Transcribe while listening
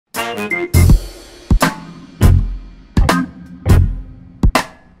Okay,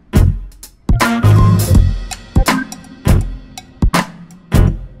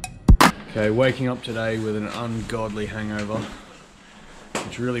 waking up today with an ungodly hangover,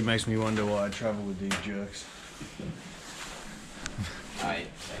 which really makes me wonder why I travel with these jerks.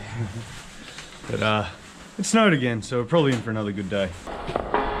 But it snowed again, so we're probably in for another good day.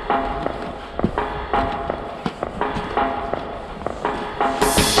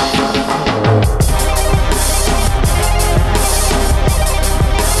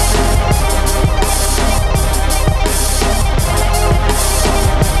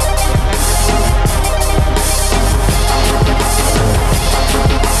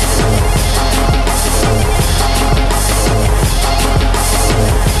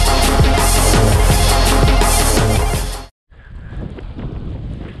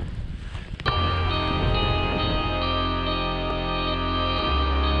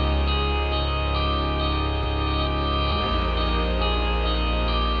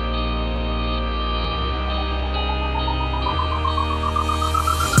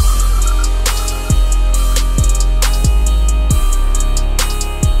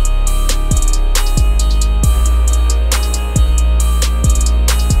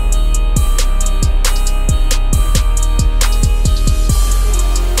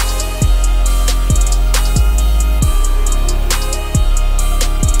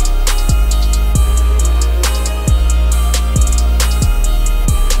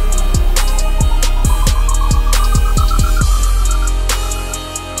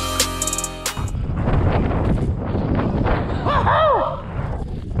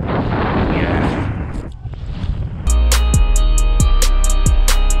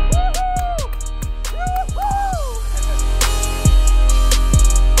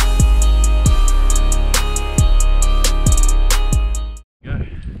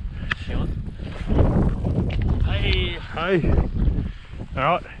 Hey.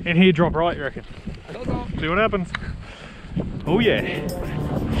 Alright, in here, drop right, you reckon? See what happens. Oh yeah.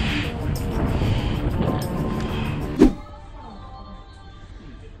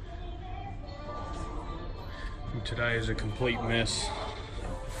 And today is a complete mess.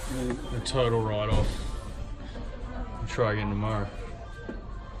 A total write-off. I'll try again tomorrow.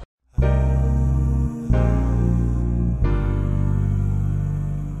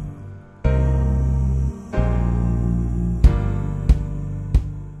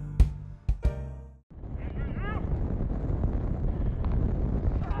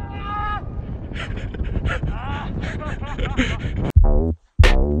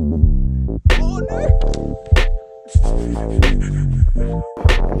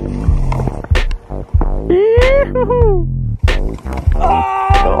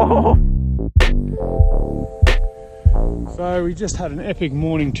 So we just had an epic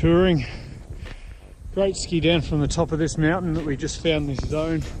morning touring. Great ski down from the top of this mountain that we just found this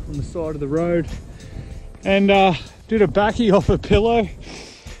zone on the side of the road, and did a backie off a pillow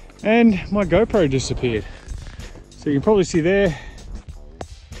and my GoPro disappeared. So you can probably see there,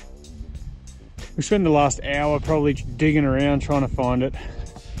 we spent the last hour probably digging around trying to find it,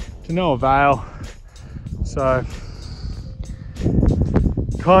 to no avail. So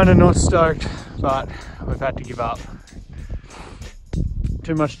kind of not stoked, but we've had to give up.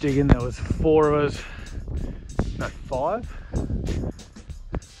 Too much digging. There was four of us, no,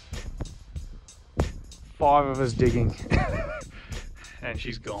 five of us digging and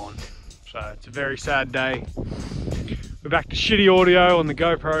she's gone. So it's a very sad day. We're back to shitty audio on the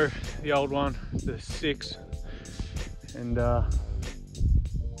GoPro, the old one, the 6, and time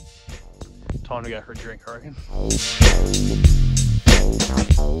to go for a drink, I reckon.